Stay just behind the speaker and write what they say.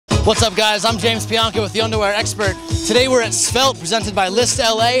What's up, guys? I'm James Pianca with the Underwear Expert. Today we're at Svelte, presented by Lyst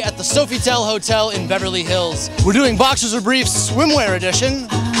LA at the Sofitel Hotel in Beverly Hills. We're doing boxers or briefs swimwear edition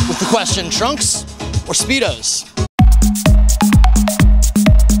with the question, trunks or Speedos?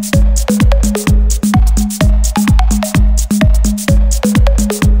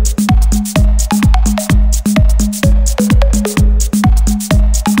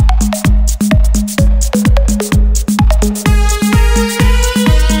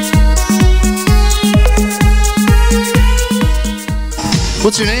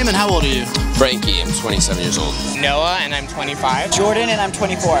 What's your name and how old are you? Frankie, I'm 27 years old. Noah, and I'm 25. Jordan, and I'm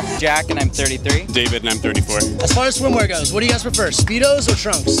 24. Jack, and I'm 33. David, and I'm 34. As far as swimwear goes, what do you guys prefer, Speedos or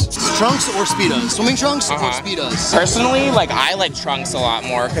trunks? Trunks or Speedos? Swimming trunks or Speedos? Personally, I like trunks a lot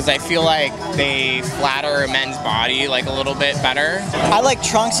more because I feel like they flatter a men's body a little bit better. I like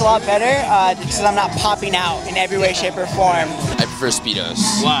trunks a lot better because I'm not popping out in every way, shape, or form. I prefer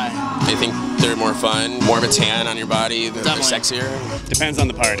Speedos. Why? I think they're more fun, more of a tan on your body, they're sexier. Depends on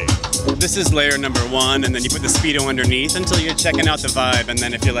the party. This is layer number 1, and then you put the Speedo underneath until you're checking out the vibe, and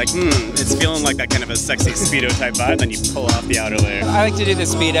then if you're like, it's feeling like that kind of a sexy Speedo type vibe, then you pull off the outer layer. I like to do the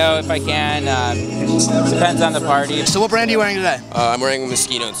Speedo if I can. Depends on the party. So what brand are you wearing today? I'm wearing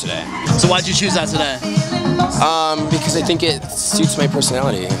Mosquitoes today. So why'd you choose that today? Because I think it suits my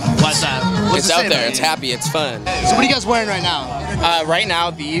personality. Why's that? What's It's out there, it's happy, it's fun. So what are you guys wearing right now? Right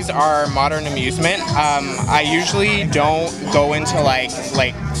now, these are modern amusement. I usually don't go into like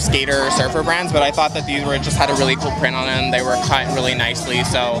skater or surfer brands, but I thought that these just had a really cool print on them. They were cut really nicely,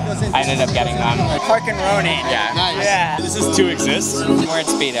 so I ended up getting them. Park and Ronin. Yeah. Nice. Yeah. This is to exist. We're at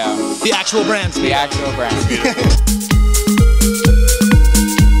Speedo. The actual brand, Speedo. The actual brand.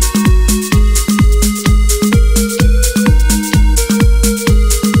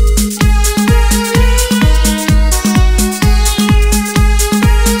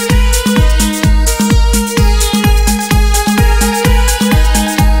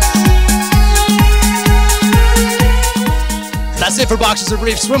 That's it for Boxers or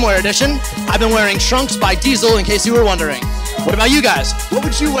Briefs Swimwear Edition. I've been wearing trunks by Diesel, in case you were wondering. What about you guys? What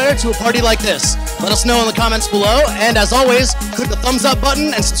would you wear to a party like this? Let us know in the comments below, and as always, click the thumbs up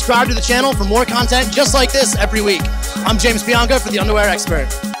button and subscribe to the channel for more content just like this every week. I'm James Pianca for the Underwear Expert.